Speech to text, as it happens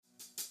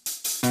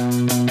Ladies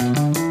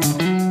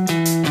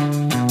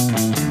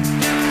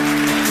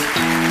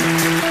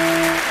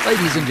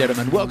and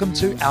gentlemen, welcome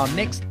to Our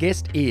Next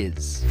Guest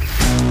Is.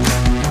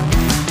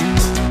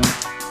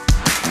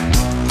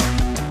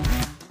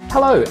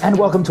 Hello and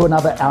welcome to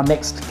another Our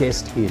Next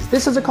Guest Is.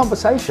 This is a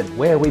conversation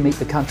where we meet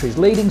the country's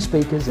leading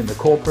speakers in the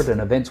corporate and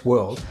events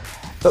world,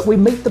 but we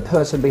meet the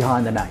person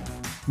behind the name.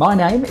 My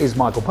name is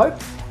Michael Pope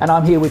and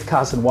I'm here with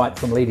Carson White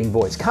from Leading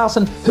Voice.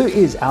 Carson, who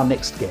is our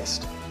next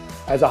guest?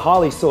 As a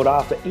highly sought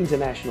after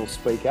international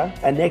speaker,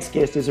 our next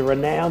guest is a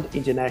renowned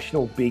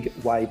international big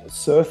wave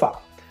surfer.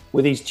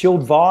 With his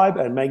chilled vibe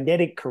and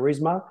magnetic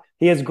charisma,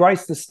 he has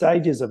graced the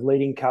stages of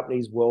leading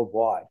companies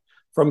worldwide.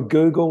 From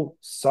Google,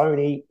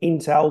 Sony,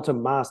 Intel to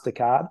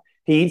MasterCard,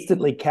 he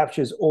instantly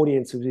captures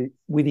audiences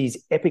with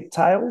his epic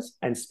tales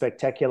and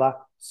spectacular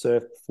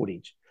surf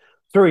footage.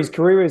 Through his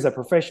career as a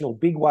professional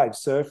big wave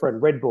surfer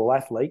and Red Bull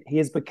athlete, he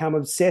has become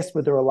obsessed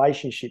with the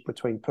relationship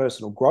between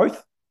personal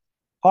growth,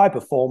 high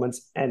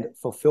performance, and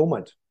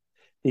fulfillment.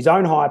 His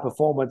own high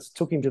performance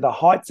took him to the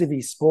heights of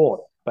his sport,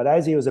 but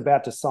as he was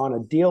about to sign a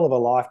deal of a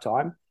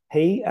lifetime,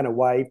 he and a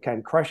wave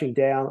came crashing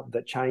down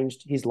that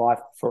changed his life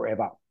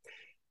forever.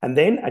 And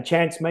then a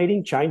chance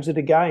meeting changed it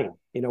again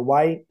in a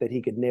way that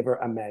he could never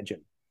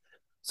imagine.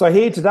 So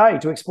here today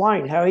to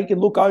explain how he can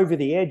look over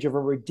the edge of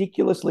a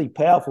ridiculously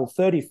powerful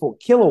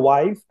 30-foot killer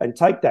wave and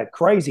take that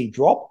crazy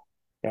drop,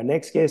 our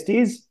next guest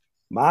is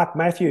Mark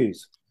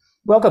Matthews.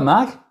 Welcome,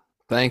 Mark.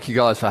 Thank you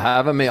guys for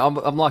having me. I'm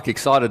like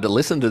excited to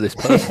listen to this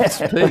person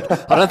speak.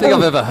 I don't think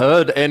I've ever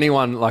heard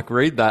anyone like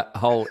read that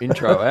whole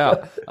intro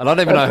out. And I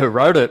don't even know who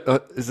wrote it.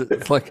 Is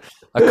it like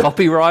a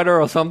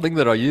copywriter or something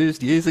that I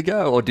used years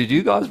ago? Or did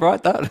you guys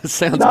write that? It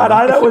sounds No,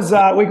 that was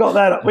we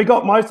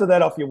got most of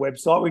that off your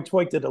website. We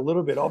tweaked it a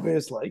little bit,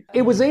 obviously.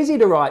 It was easy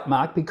to write,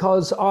 Mark,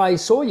 because I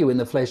saw you in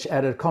the flesh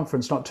at a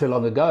conference not too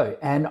long ago,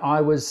 and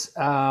I was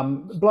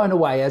blown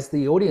away, as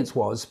the audience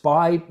was,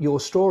 by your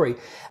story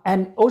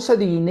and also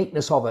the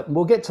uniqueness of it. And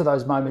we'll get to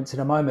those moments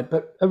in a moment.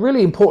 But a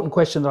really important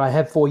question that I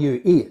have for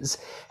you is,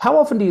 how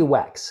often do you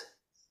wax?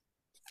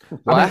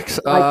 Wax?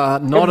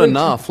 Not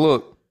enough.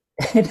 Look.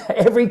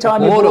 Every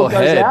time your board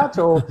goes out,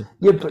 or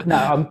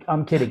no,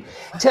 I'm kidding.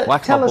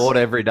 Wax my board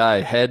every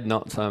day. Head,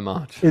 not so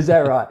much. Is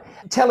that right?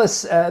 Tell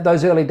us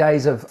those early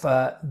days of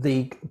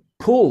the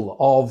pull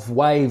of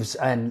waves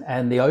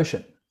and the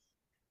ocean.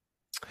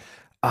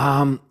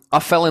 I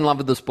fell in love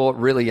with the sport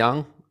really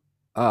young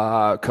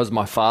because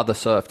my father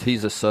surfed.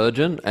 He's a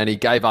surgeon, and he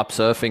gave up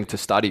surfing to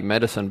study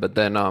medicine. But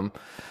then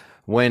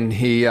when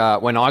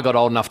I got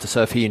old enough to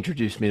surf, he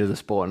introduced me to the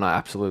sport, and I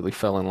absolutely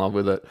fell in love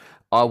with it.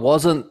 I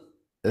wasn't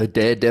a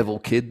daredevil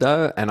kid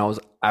though, and I was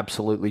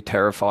absolutely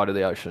terrified of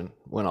the ocean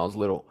when I was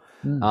little.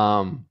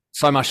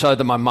 So much so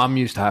that my mum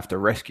used to have to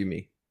rescue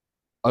me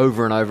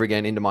over and over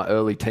again into my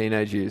early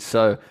teenage years.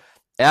 So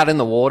out in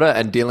the water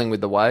and dealing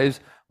with the waves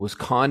was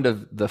kind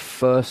of the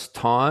first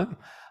time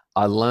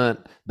I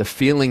learnt the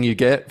feeling you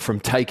get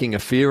from taking a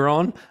fear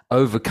on,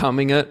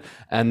 overcoming it.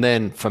 And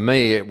then for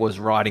me, it was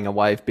riding a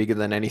wave bigger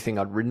than anything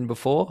I'd ridden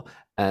before.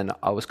 And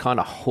I was kind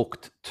of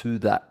hooked to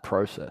that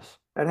process.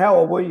 And how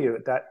old were you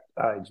at that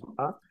age,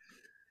 Mark?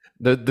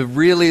 The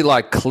really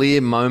like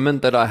clear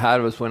moment that I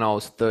had was when I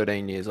was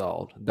 13 years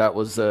old. That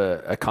was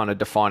a kind of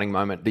defining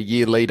moment. The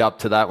year lead up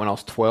to that, when I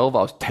was 12,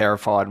 I was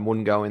terrified and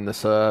wouldn't go in the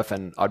surf,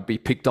 and I'd be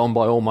picked on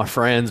by all my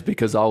friends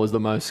because I was the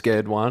most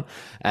scared one.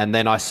 And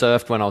then I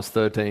surfed when I was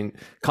 13,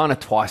 kind of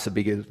twice the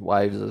biggest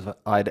waves as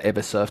I'd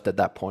ever surfed at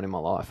that point in my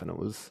life. And it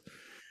was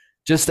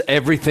just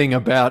everything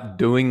about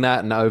doing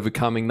that and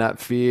overcoming that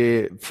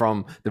fear,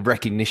 from the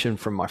recognition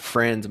from my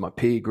friends, my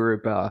peer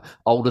group,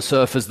 older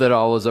surfers that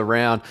I was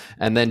around,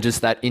 and then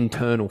just that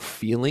internal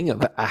feeling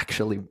of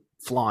actually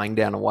flying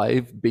down a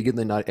wave bigger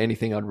than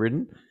anything I'd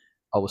ridden.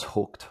 I was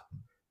hooked.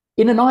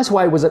 In a nice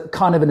way, was it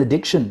kind of an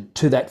addiction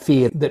to that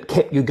fear that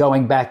kept you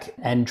going back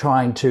and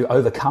trying to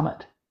overcome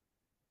it?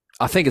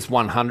 I think it's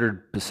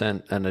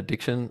 100% an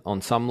addiction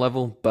on some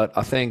level, but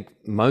I think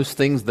most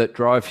things that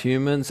drive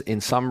humans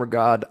in some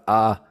regard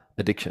are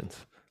addictions.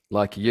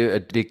 Like, you're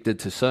addicted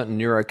to certain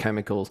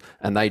neurochemicals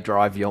and they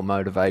drive your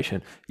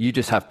motivation. You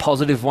just have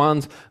positive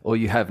ones or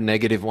you have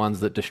negative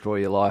ones that destroy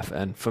your life.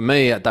 And for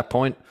me at that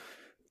point,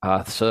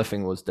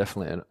 surfing was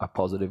definitely a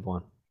positive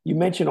one. You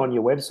mentioned on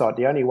your website,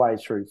 the only way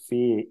through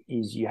fear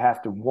is you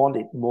have to want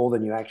it more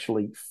than you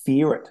actually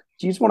fear it.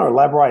 Do you just want to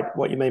elaborate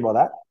what you mean by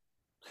that?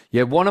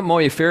 Yeah, want it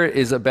more you fear it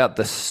is about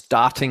the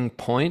starting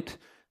point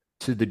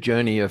to the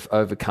journey of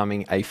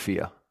overcoming a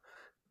fear.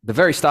 The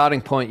very starting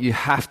point, you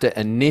have to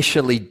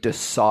initially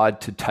decide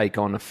to take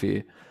on a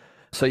fear.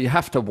 So you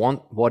have to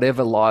want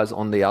whatever lies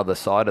on the other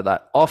side of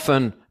that.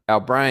 Often our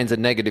brains are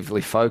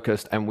negatively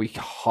focused and we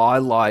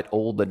highlight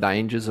all the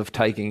dangers of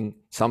taking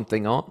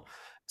something on.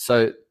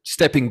 So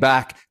stepping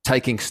back,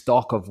 taking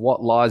stock of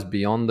what lies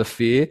beyond the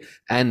fear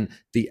and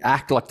the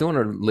act, like doing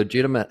a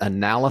legitimate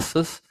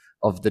analysis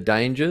of the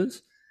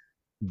dangers,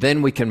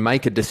 then we can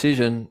make a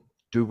decision.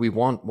 Do we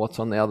want what's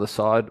on the other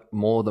side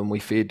more than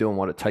we fear doing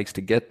what it takes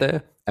to get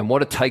there? And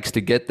what it takes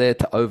to get there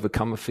to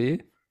overcome a fear,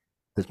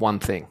 there's one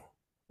thing.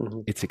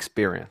 It's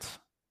experience.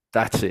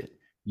 That's it.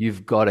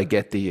 You've got to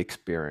get the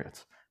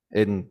experience.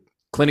 In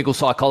clinical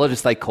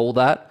psychologists, they call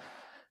that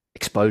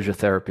exposure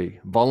therapy,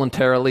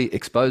 voluntarily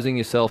exposing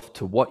yourself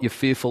to what you're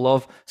fearful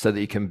of so that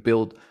you can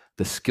build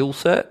the skill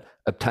set,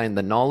 obtain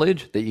the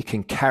knowledge that you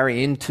can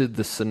carry into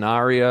the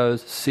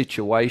scenarios,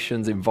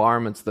 situations,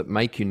 environments that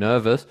make you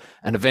nervous,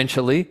 and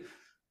eventually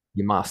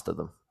you master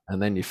them.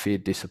 And then your fear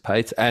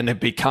dissipates and it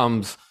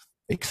becomes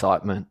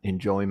excitement,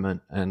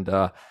 enjoyment, and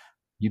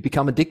you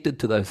become addicted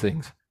to those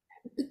things.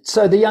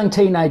 So the young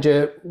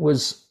teenager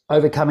was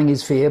overcoming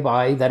his fear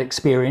by that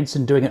experience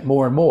and doing it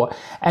more and more.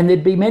 And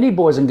there'd be many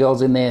boys and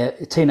girls in their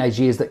teenage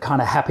years that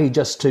kind of happy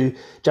just to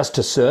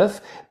surf.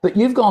 But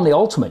you've gone the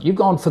ultimate. You've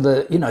gone for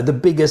the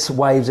biggest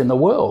waves in the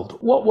world.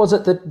 What was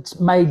it that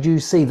made you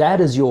see that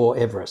as your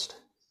Everest?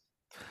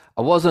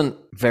 I wasn't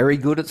very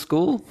good at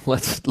school,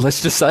 let's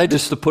just say,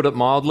 just to put it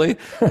mildly.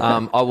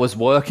 I was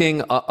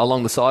working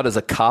along the side as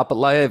a carpet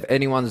layer. If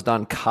anyone's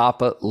done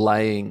carpet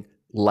laying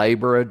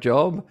labourer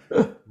job,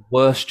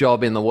 worst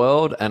job in the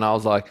world. And I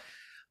was like,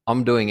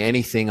 I'm doing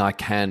anything I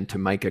can to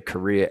make a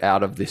career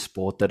out of this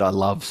sport that I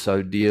love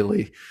so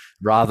dearly,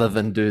 rather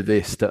than do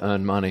this to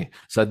earn money.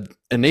 So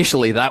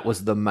initially that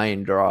was the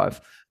main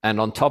drive. And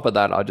on top of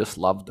that, I just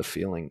loved the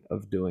feeling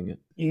of doing it.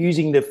 You're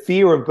using the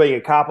fear of being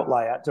a carpet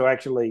layer to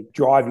actually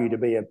drive you to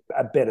be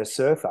a better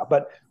surfer.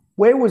 But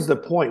where was the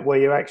point where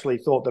you actually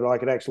thought that I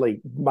could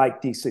actually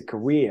make this a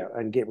career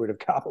and get rid of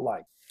carpet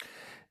laying?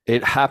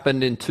 It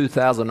happened in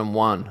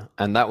 2001,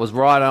 and that was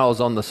right. I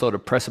was on the sort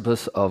of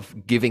precipice of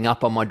giving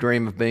up on my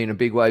dream of being a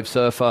big wave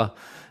surfer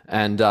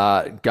and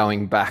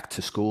going back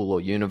to school or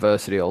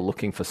university or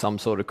looking for some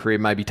sort of career,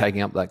 maybe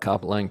taking up that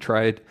carpet laying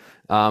trade.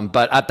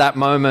 But at that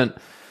moment,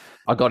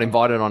 I got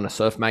invited on a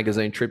surf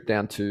magazine trip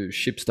down to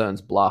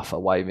Shipsterns Bluff, a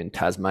wave in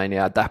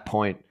Tasmania. At that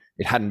point,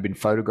 it hadn't been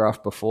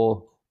photographed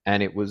before,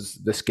 and it was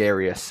the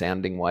scariest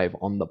sounding wave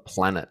on the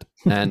planet.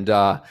 And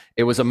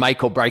it was a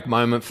make or break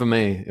moment for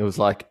me. It was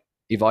like,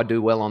 if I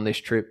do well on this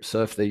trip,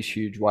 surf these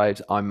huge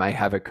waves, I may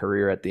have a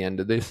career at the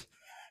end of this.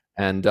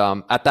 And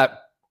at that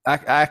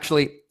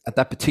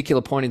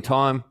particular point in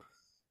time,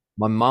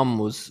 my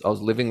mum I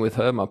was living with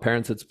her, my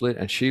parents had split,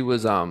 and she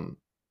was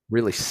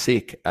really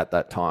sick at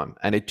that time.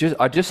 And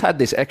I just had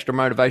this extra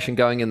motivation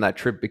going in that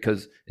trip,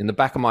 because in the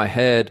back of my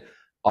head,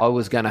 I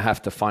was going to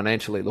have to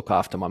financially look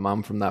after my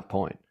mum from that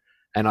point.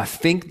 And I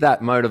think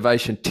that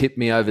motivation tipped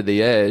me over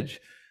the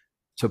edge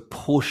to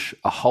push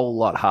a whole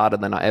lot harder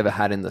than I ever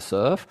had in the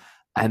surf.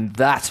 And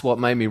that's what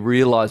made me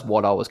realize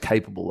what I was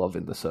capable of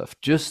in the surf.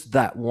 Just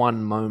that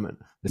one moment.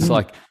 It's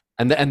like,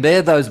 and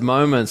they're those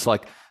moments,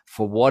 like,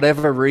 for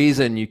whatever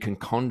reason, you can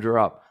conjure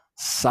up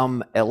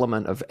some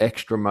element of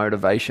extra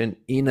motivation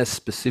in a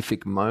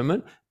specific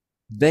moment.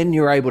 Then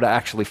you're able to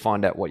actually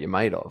find out what you're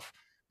made of.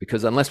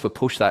 Because unless we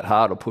push that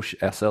hard or push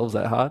ourselves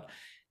that hard,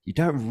 you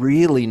don't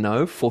really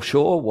know for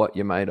sure what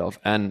you're made of.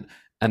 And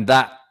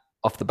that,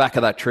 off the back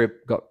of that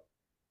trip, got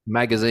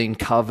magazine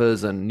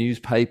covers and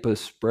newspaper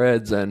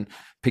spreads, and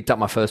picked up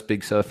my first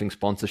big surfing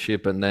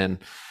sponsorship. And then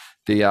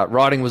the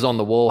writing was on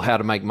the wall, how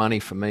to make money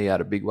for me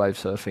out of big wave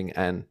surfing.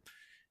 And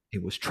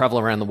it was travel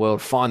around the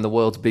world, find the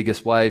world's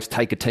biggest waves,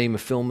 take a team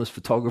of filmers,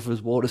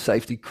 photographers, water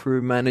safety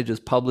crew managers,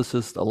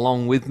 publicists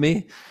along with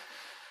me,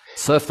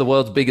 surf the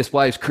world's biggest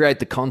waves, create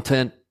the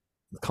content.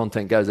 The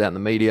content goes out in the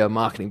media,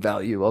 marketing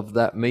value of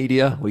that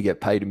media. We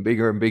get paid in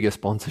bigger and bigger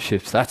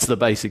sponsorships. That's the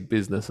basic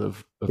business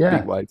of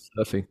big wave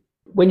surfing.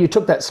 When you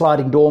took that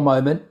sliding door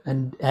moment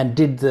and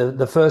did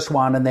the first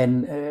one, and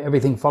then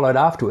everything followed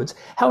afterwards,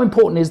 how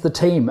important is the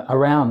team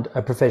around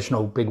a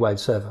professional big wave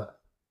surfer?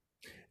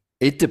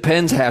 It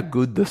depends how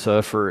good the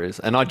surfer is.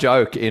 And I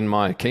joke in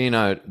my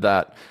keynote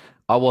that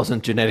I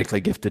wasn't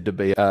genetically gifted to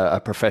be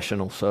a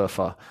professional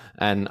surfer.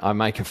 And I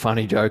make a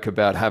funny joke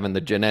about having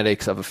the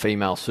genetics of a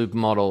female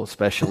supermodel,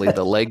 especially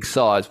the leg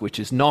size, which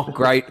is not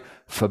great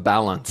for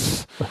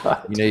balance.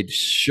 Right. You need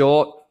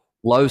short,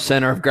 low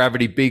center of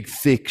gravity, big,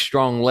 thick,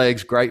 strong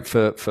legs, great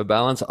for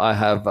balance. I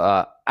have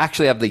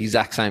actually have the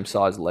exact same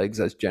size legs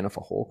as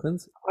Jennifer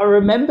Hawkins. I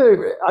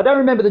don't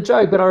remember the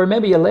joke, but I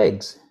remember your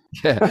legs.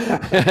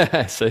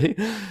 Yeah. See?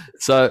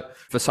 So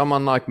for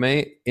someone like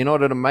me, in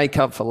order to make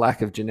up for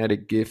lack of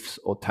genetic gifts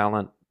or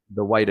talent,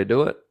 the way to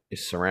do it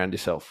is surround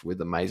yourself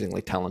with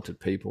amazingly talented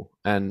people.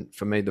 And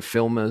for me, the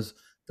filmers,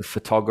 the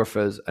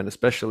photographers, and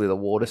especially the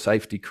water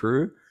safety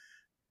crew,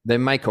 they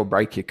make or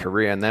break your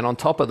career. And then on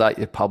top of that,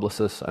 your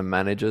publicists and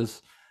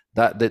managers,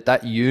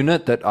 that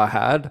unit that I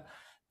had,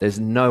 there's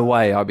no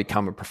way I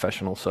become a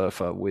professional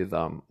surfer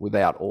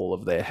without all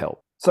of their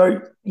help.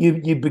 So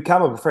you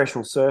become a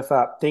professional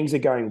surfer. Things are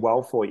going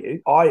well for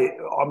you.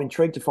 I'm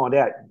intrigued to find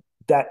out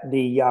that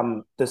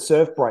the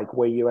surf break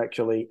where you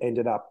actually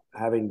ended up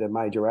having the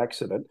major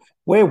accident,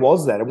 where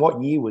was that and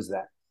what year was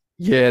that?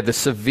 Yeah,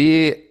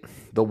 the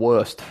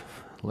worst,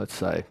 let's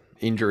say,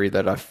 injury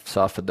that I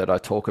suffered that I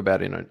talk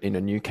about in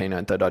a new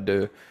keynote that I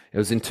do. It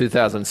was in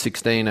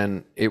 2016,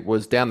 and it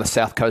was down the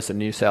south coast of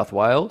New South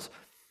Wales.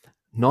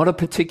 Not a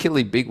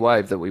particularly big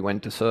wave that we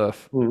went to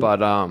surf,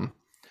 but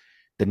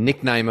the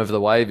nickname of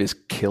the wave is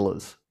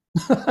Killers.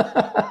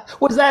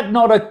 Was that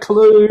not a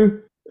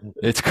clue?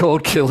 It's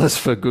called Killers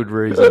for good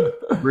reason.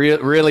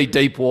 Really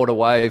deep water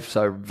wave,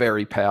 so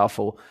very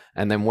powerful.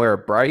 And then where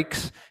it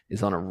breaks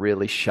is on a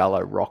really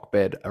shallow rock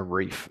bed, a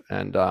reef.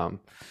 And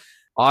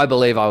I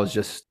believe I was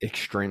just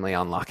extremely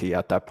unlucky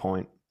at that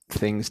point.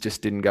 Things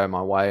just didn't go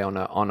my way on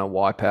a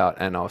wipeout,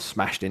 and I was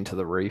smashed into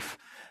the reef.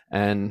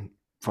 And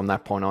from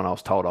that point on, I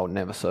was told I would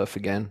never surf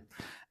again.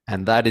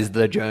 And that is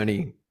the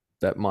journey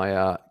that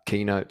my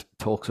keynote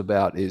talks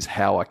about, is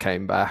how I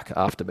came back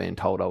after being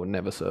told I would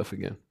never surf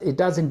again. It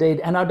does indeed.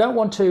 And I don't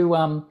want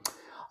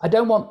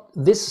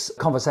this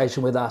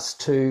conversation with us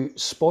to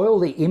spoil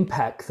the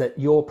impact that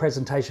your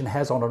presentation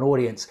has on an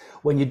audience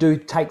when you do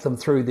take them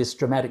through this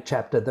dramatic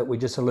chapter that we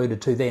just alluded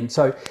to then.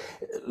 So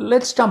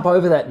let's jump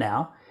over that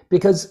now,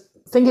 because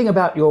thinking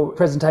about your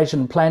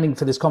presentation, planning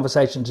for this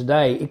conversation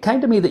today, it came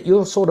to me that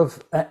you're sort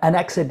of an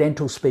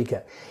accidental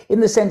speaker, in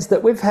the sense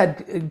that we've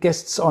had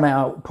guests on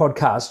our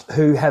podcast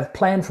who have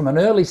planned from an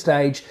early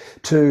stage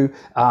to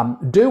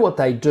do what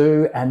they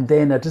do, and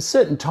then at a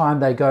certain time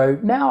they go,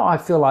 now I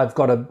feel I've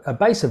got a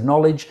base of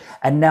knowledge,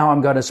 and now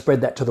I'm going to spread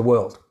that to the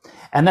world.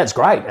 And that's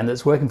great, and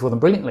it's working for them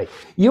brilliantly.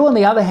 You, on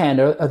the other hand,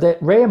 are that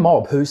rare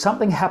mob who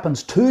something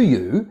happens to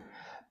you,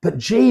 but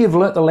gee, you've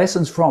learnt the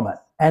lessons from it.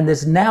 And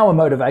there's now a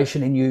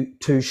motivation in you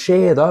to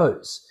share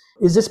those.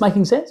 Is this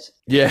making sense?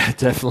 Yeah,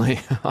 definitely.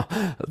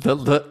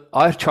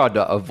 I tried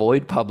to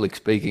avoid public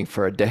speaking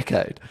for a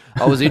decade.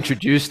 I was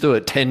introduced to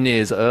it 10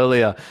 years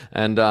earlier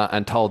and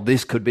told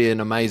this could be an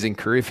amazing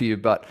career for you,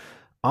 but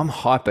I'm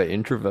hyper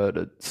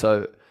introverted.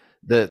 So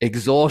the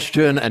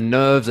exhaustion and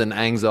nerves and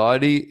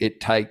anxiety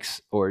it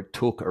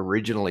took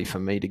originally for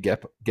me to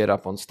get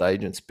up on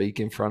stage and speak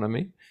in front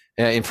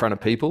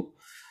of people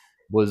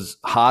was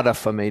harder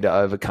for me to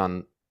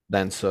overcome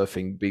than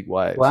surfing big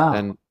waves. Wow.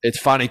 And it's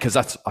funny because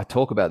I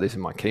talk about this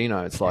in my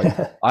keynote. It's like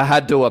I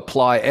had to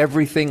apply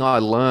everything I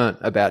learned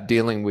about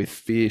dealing with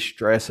fear,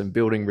 stress, and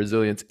building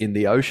resilience in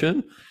the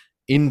ocean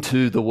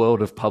into the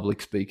world of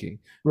public speaking,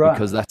 right?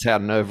 Because that's how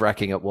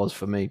nerve-wracking it was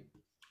for me.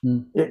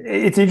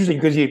 It's interesting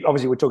because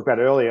we talked about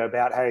earlier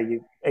about how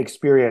you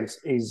experience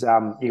is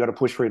you got to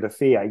push through the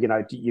fear. You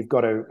know, you've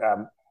got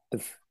to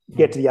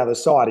get to the other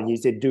side, and you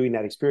said doing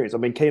that experience. I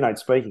mean, keynote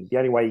speaking, the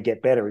only way you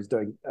get better is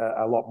doing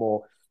a lot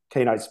more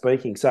keynote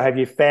speaking. So have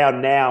you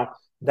found now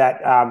that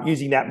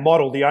using that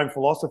model, the own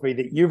philosophy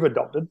that you've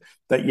adopted,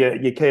 that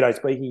your keynote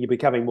speaking, you're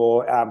becoming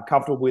more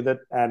comfortable with it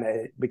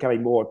and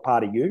becoming more a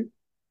part of you?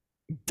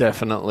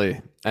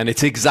 Definitely. And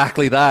it's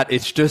exactly that.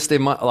 It's just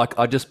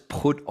I just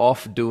put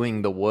off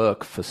doing the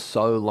work for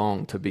so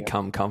long to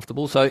become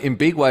comfortable. So in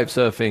big wave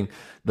surfing,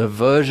 the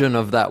version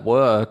of that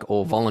work,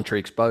 or voluntary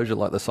exposure,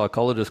 like the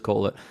psychologists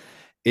call it,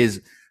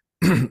 is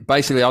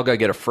basically I'll go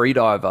get a free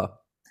diver,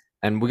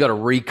 and we got to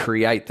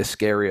recreate the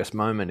scariest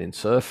moment in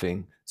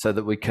surfing so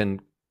that we can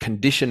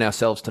condition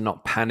ourselves to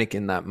not panic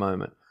in that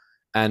moment.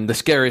 And the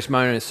scariest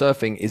moment in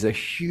surfing is a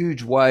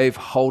huge wave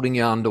holding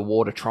you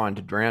underwater, trying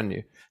to drown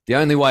you. The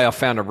only way I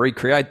found to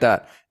recreate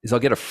that is I'll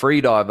get a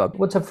free diver.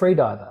 What's a free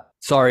diver?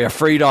 Sorry, a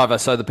free diver.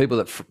 So the people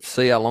that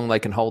see how long they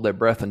can hold their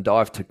breath and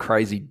dive to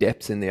crazy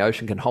depths in the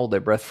ocean can hold their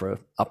breath for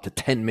up to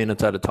 10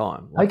 minutes at a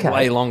time.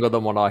 Way longer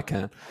than what I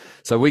can.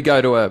 So we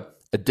go to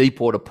a deep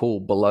water pool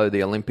below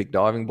the Olympic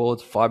diving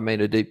boards, 5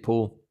 meter deep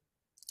pool.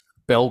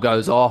 Bell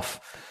goes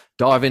off,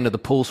 dive into the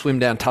pool, swim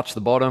down, touch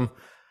the bottom.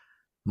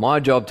 My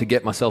job to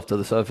get myself to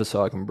the surface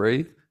so I can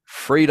breathe.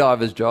 Free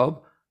diver's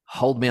job,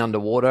 hold me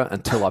underwater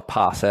until I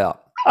pass out.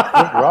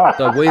 Right.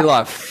 So we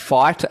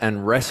fight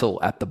and wrestle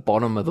at the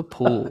bottom of the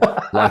pool.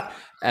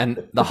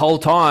 And the whole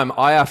time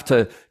I have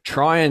to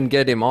try and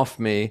get him off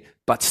me,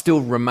 but still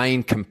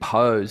remain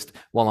composed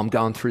while I'm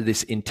going through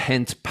this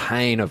intense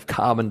pain of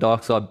carbon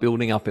dioxide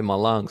building up in my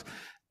lungs.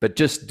 But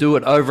just do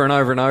it over and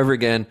over and over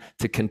again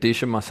to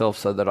condition myself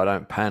so that I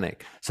don't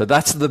panic. So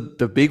that's the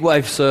big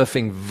wave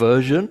surfing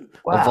version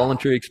of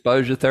voluntary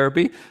exposure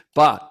therapy.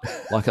 But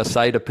like I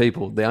say to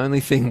people, the only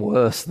thing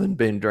worse than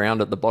being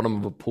drowned at the bottom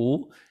of a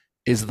pool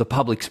is the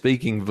public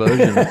speaking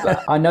version of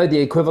that. I know the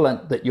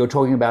equivalent that you're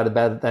talking about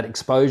that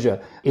exposure.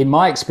 In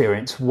my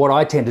experience, what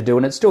I tend to do,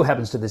 and it still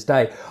happens to this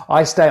day,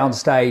 I stay on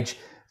stage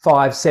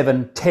 5,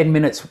 7, 10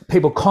 minutes,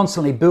 people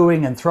constantly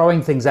booing and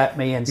throwing things at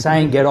me and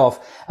saying get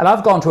off. And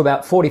I've gone to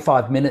about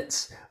 45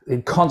 minutes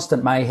in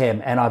constant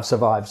mayhem, and I've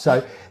survived.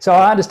 So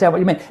I understand what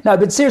you mean. No,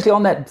 but seriously,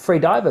 on that free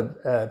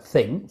diver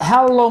thing,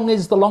 how long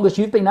is the longest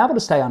you've been able to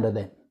stay under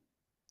then?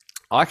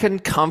 I can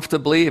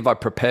comfortably, if I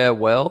prepare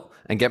well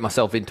and get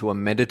myself into a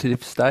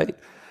meditative state,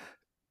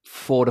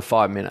 4 to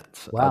 5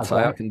 minutes. Wow, I'd say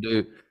I can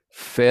do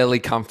fairly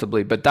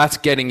comfortably, but that's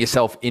getting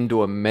yourself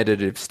into a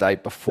meditative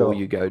state before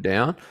you go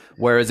down.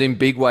 Whereas in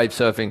big wave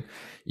surfing,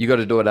 you got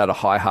to do it at a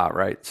high heart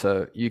rate.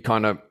 So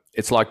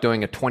it's like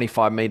doing a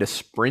 25 meter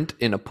sprint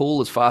in a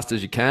pool as fast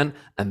as you can,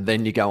 and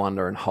then you go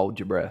under and hold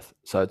your breath.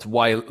 So it's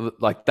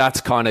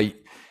that's kind of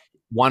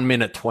 1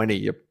 minute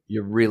 20,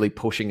 you're really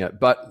pushing it.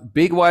 But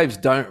big waves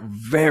don't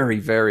very,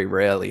 very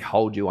rarely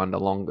hold you under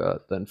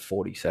longer than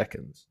 40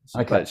 seconds.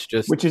 So Okay. it's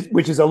just which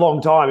is a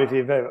long time if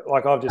you've ever,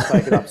 like I've just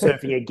taken up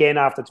surfing again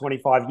after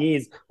 25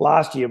 years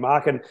last year,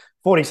 Mark, and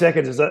 40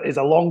 seconds is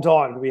a long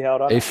time to be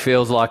held under. It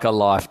feels like a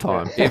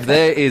lifetime. If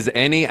there is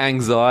any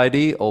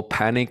anxiety or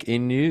panic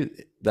in you,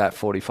 that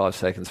 45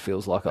 seconds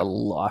feels like a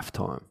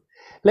lifetime.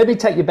 Let me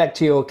take you back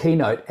to your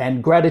keynote,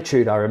 and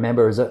gratitude, I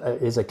remember,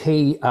 is a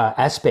key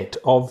aspect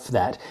of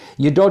that.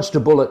 You dodged a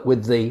bullet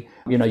with the,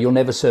 you'll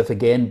never surf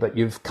again, but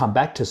you've come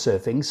back to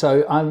surfing.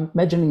 So I'm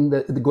imagining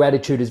that the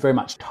gratitude is very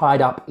much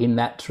tied up in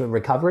that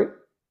recovery.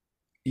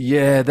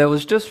 Yeah, there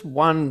was just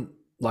one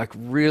like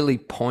really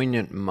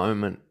poignant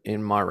moment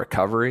in my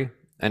recovery,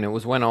 and it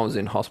was when I was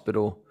in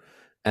hospital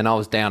and I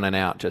was down and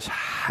out, just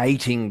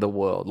hating the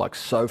world, like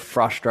so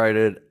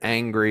frustrated,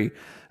 angry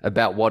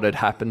about what had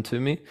happened to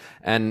me.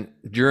 And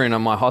during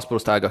my hospital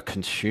stay, I got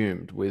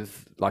consumed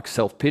with like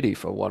self-pity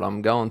for what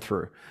I'm going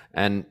through.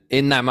 And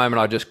in that moment,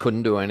 I just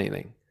couldn't do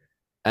anything.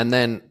 And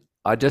then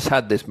I just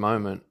had this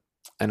moment,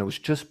 and it was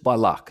just by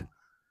luck.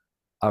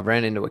 I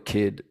ran into a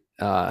kid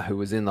who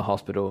was in the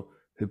hospital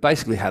who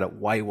basically had it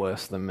way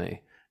worse than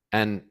me.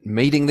 And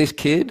meeting this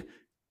kid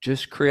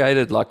just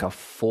created like a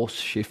forced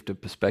shift of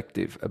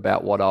perspective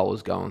about what I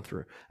was going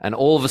through. And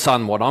all of a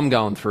sudden, what I'm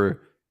going through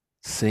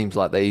seems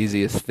like the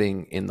easiest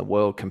thing in the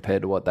world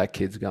compared to what that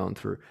kid's going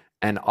through.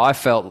 And I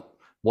felt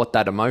what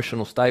that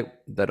emotional state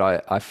that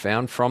I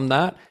found from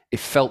that, it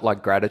felt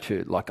like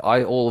gratitude. Like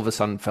I all of a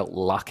sudden felt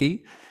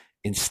lucky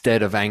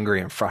instead of angry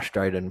and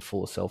frustrated and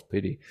full of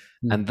self-pity.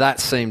 And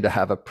that seemed to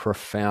have a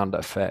profound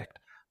effect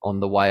on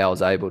the way I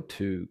was able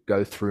to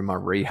go through my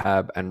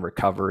rehab and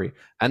recovery.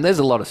 And there's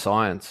a lot of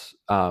science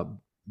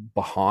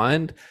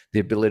behind the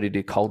ability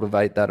to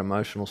cultivate that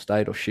emotional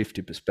state or shift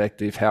your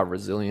perspective, how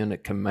resilient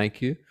it can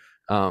make you.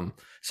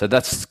 So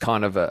that's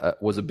kind of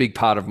was a big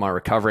part of my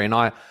recovery. And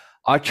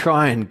I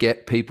try and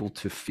get people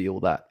to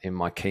feel that in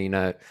my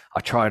keynote. I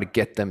try to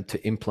get them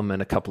to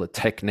implement a couple of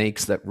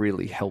techniques that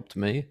really helped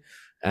me.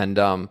 And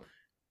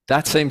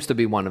that seems to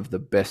be one of the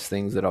best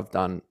things that I've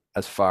done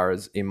as far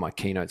as in my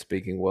keynote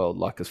speaking world.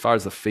 Like as far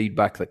as the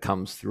feedback that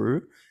comes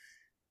through,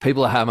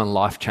 people are having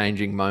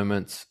life-changing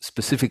moments,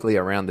 specifically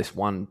around this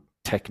one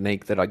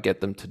technique that I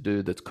get them to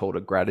do that's called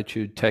a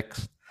gratitude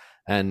text.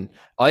 And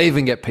I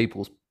even get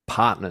people's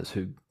partners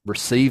who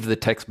receive the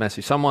text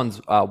message. Someone's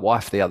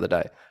wife the other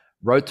day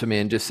wrote to me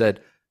and just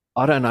said,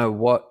 I don't know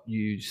what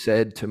you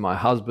said to my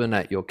husband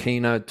at your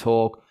keynote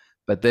talk,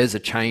 but there's a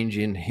change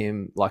in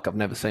him like I've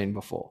never seen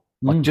before.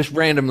 Like just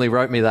randomly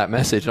wrote me that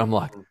message. I'm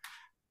like,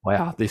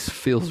 wow, this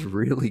feels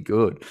really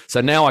good.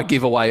 So now I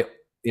give away,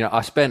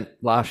 I spent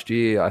last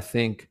year, I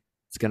think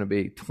it's going to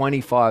be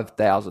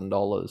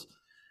 $25,000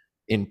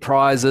 in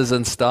prizes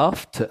and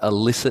stuff to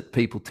elicit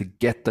people to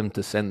get them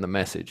to send the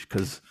message.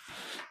 Because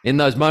in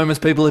those moments,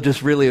 people are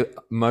just really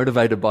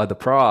motivated by the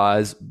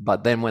prize.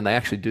 But then when they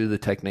actually do the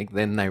technique,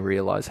 then they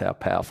realize how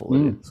powerful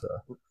it is.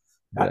 So,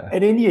 yeah.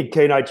 And in your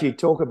keynote, you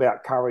talk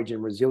about courage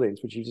and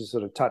resilience, which you just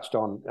sort of touched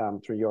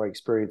on through your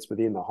experience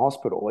within the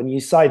hospital. And you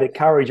say that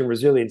courage and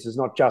resilience is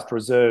not just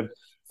reserved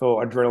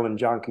for adrenaline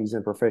junkies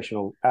and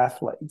professional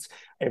athletes.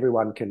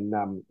 Everyone can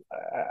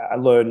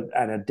learn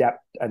and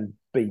adapt and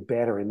be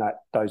better in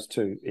those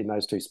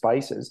two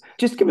spaces.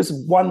 Just give us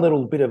one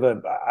little bit of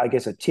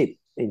a tip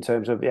in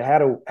terms of how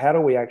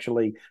do we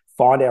actually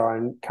find our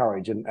own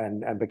courage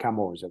and become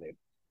more resilient?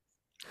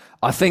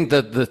 I think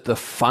that the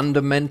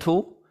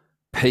fundamental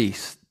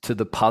piece to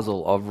the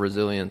puzzle of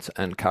resilience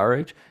and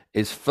courage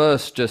is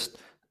first just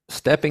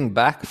stepping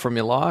back from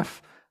your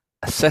life,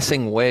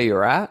 assessing where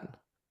you're at,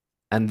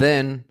 and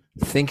then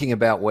thinking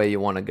about where you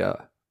want to go.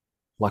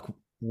 Like,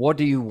 what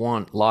do you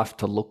want life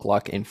to look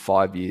like in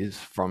 5 years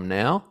from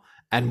now?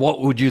 And what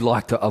would you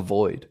like to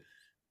avoid?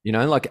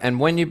 And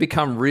when you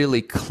become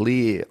really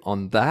clear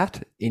on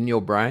that in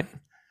your brain,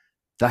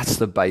 that's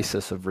the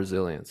basis of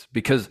resilience.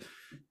 Because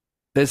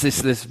there's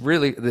this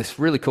really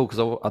cool,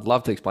 because I'd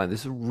love to explain,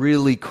 this is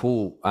really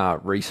cool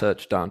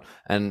research done.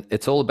 And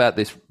it's all about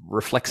this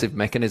reflexive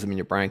mechanism in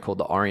your brain called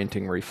the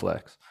orienting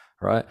reflex,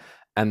 right?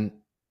 And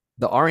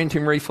the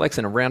orienting reflex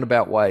in a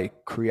roundabout way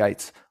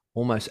creates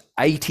almost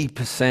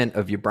 80%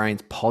 of your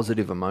brain's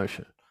positive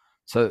emotion.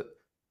 So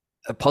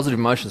a positive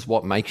emotion is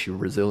what makes you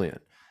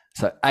resilient.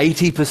 So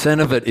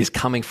 80% of it is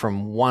coming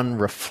from one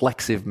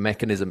reflexive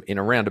mechanism in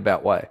a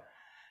roundabout way.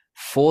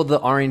 For the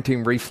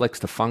orienting reflex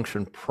to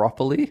function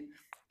properly,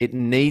 it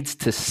needs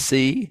to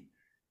see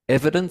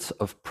evidence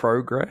of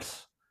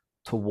progress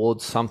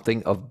towards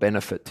something of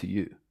benefit to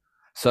you.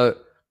 So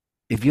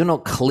if you're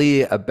not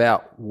clear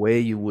about where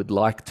you would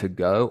like to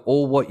go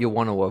or what you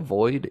want to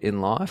avoid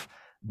in life,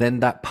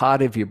 then that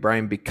part of your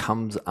brain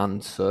becomes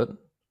uncertain.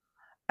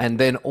 And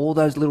then all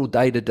those little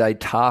day-to-day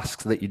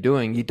tasks that you're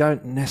doing, you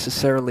don't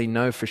necessarily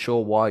know for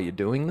sure why you're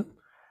doing them.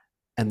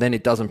 And then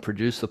it doesn't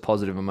produce the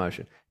positive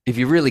emotion. If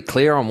you're really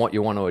clear on what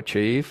you want to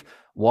achieve,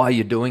 why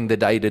you're doing the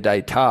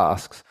day-to-day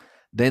tasks,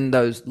 then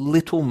those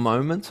little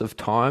moments of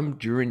time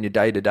during your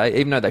day-to-day,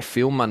 even though they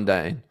feel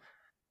mundane,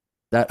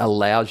 that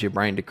allows your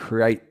brain to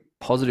create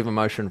positive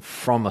emotion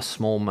from a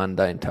small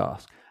mundane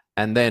task.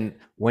 And then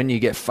when you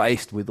get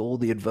faced with all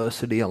the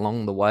adversity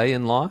along the way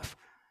in life,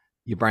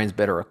 your brain's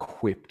better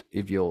equipped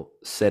if you're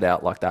set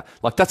out like that.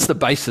 Like that's the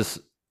basis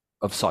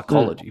of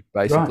psychology,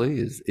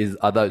 basically, right.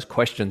 Are those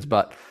questions.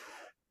 But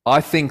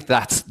I think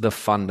that's the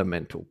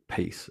fundamental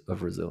piece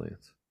of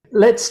resilience.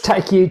 Let's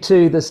take you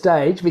to the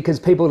stage, because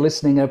people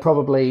listening are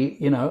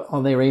probably,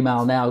 on their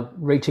email now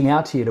reaching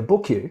out to you to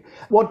book you.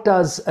 What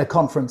does a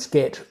conference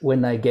get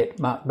when they get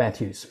Mark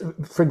Matthews?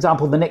 For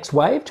example, the Next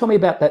Wave. Tell me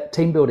about that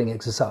team building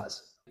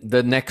exercise.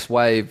 The Next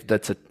Wave,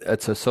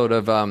 it's a sort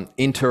of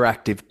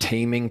interactive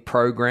teaming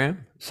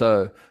program.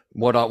 So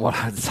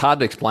it's hard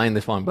to explain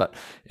this one, but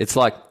it's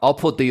like I'll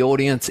put the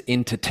audience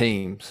into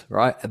teams,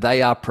 right?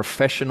 They are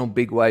professional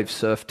big wave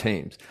surf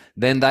teams.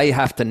 Then they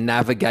have to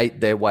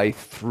navigate their way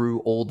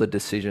through all the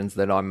decisions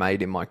that I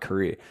made in my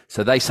career.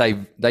 So they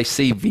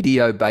see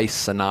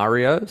video-based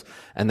scenarios,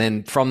 and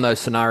then from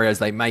those scenarios,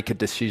 they make a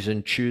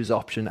decision, choose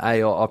option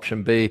A or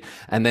option B,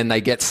 and then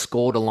they get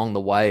scored along the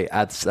way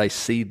as they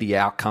see the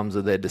outcomes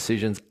of their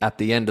decisions. At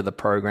the end of the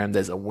program,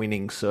 there's a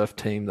winning surf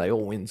team. They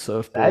all win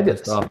surfboards and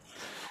stuff.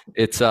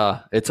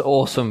 It's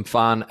awesome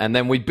fun. And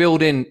then we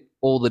build in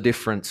all the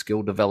different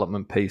skill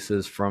development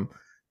pieces, from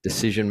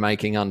decision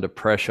making under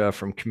pressure,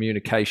 from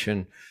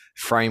communication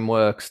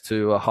frameworks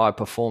to high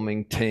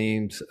performing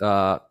teams,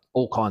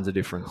 all kinds of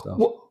different stuff.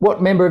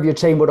 What member of your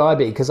team would I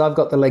be? Because I've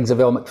got the legs of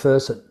Elle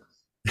Macpherson.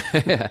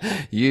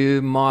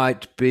 You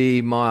might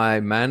be my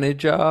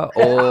manager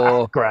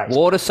or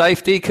water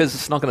safety, because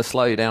it's not going to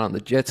slow you down on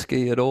the jet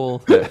ski at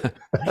all.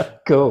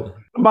 Cool.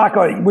 Mark,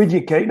 with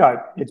your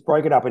keynote, it's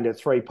broken up into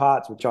 3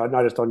 parts, which I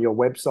noticed on your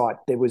website.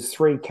 There was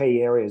 3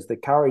 key areas: the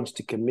courage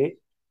to commit,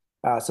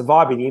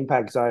 surviving the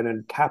impact zone,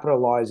 and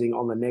capitalising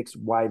on the next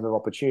wave of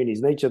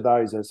opportunities. And each of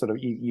those are sort of,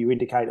 you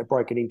indicate, are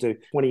broken into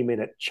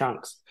 20-minute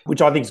chunks,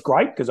 which I think is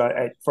great, because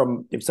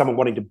if someone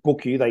wanting to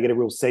book you, they get a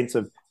real sense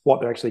of what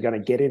they're actually going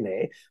to get in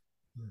there.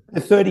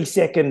 The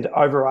 30-second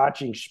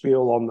overarching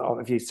spiel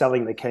on if you're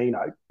selling the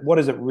keynote, what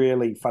is it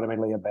really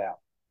fundamentally about?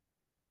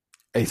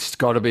 It's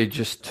got to be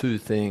just 2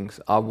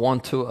 things. I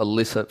want to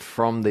elicit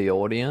from the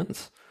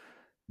audience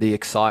the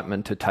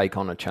excitement to take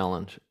on a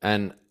challenge.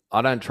 And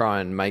I don't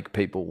try and make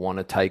people want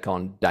to take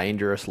on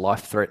dangerous,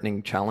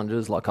 life-threatening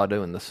challenges like I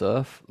do in the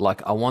surf.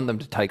 Like, I want them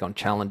to take on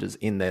challenges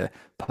in their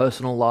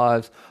personal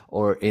lives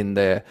or in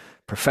their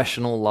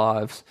professional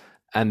lives.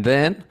 And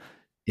then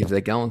if they're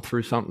going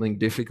through something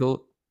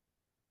difficult,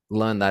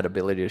 learn that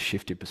ability to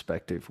shift your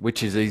perspective,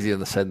 which is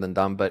easier said than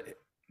done. But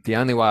the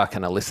only way I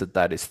can elicit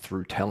that is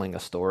through telling a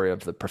story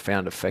of the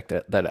profound effect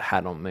that it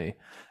had on me.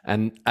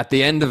 And at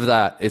the end of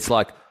that, it's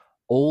like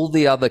all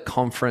the other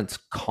conference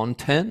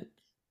content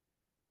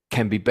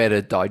can be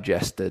better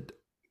digested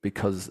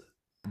because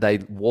they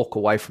walk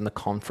away from the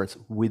conference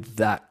with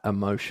that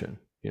emotion,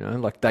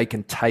 like they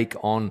can take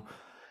on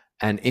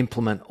and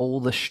implement all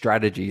the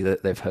strategy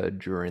that they've heard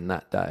during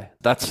that day.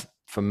 That's,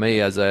 for me,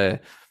 as a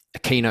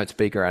keynote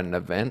speaker at an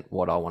event,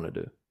 what I want to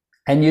do.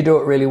 And you do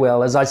it really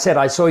well. As I said,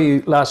 I saw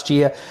you last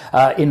year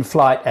in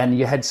flight, and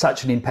you had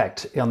such an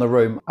impact on the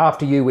room.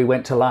 After you, we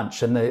went to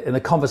lunch, and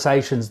the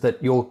conversations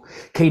that your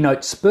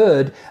keynote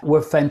spurred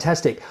were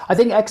fantastic. I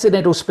think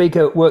accidental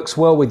speaker works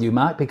well with you,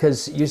 Mark,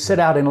 because you set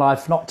out in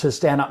life not to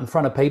stand up in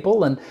front of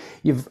people, and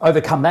you've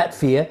overcome that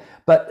fear.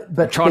 But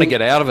I'm trying to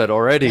get out of it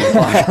already.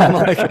 I'm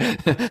like,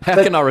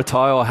 how can I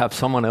retire or have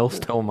someone else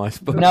tell my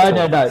story? No.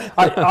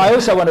 I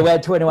also want to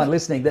add to anyone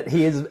listening that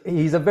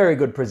he's a very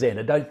good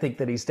presenter. Don't think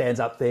that he stands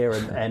up there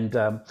and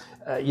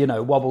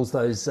wobbles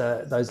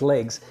those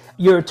legs.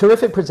 You're a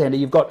terrific presenter.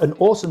 You've got an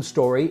awesome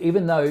story,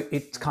 even though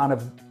it's kind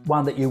of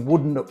one that you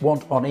wouldn't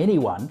want on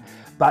anyone.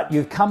 But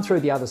you've come through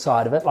the other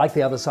side of it, like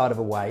the other side of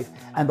a wave,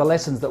 and the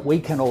lessons that we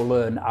can all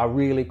learn are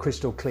really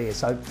crystal clear.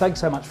 So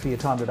thanks so much for your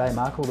time today,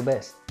 Mark. All the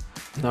best.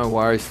 No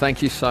worries.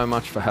 Thank you so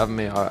much for having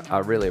me. I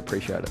really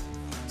appreciate it.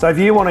 So if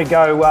you want to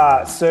go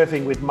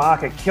surfing with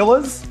Mark at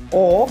Killers,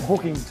 or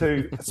booking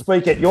to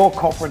speak at your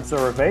conference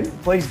or event,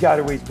 please go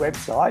to his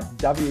website,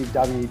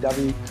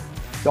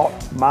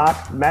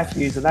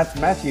 www.markmatthews, and that's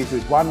Matthews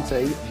with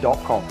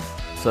 1T.com.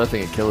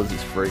 Surfing at Killers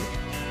is free.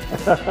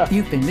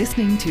 You've been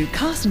listening to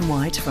Carson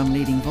White from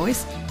Leading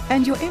Voice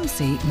and your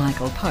MC,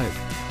 Michael Pope,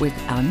 with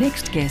Our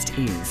Next Guest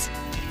Is.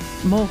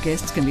 More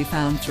guests can be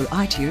found through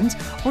iTunes,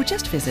 or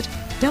just visit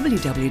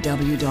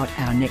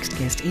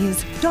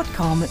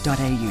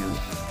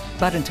www.ournextguestis.com.au.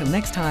 But until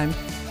next time,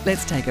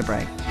 let's take a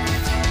break.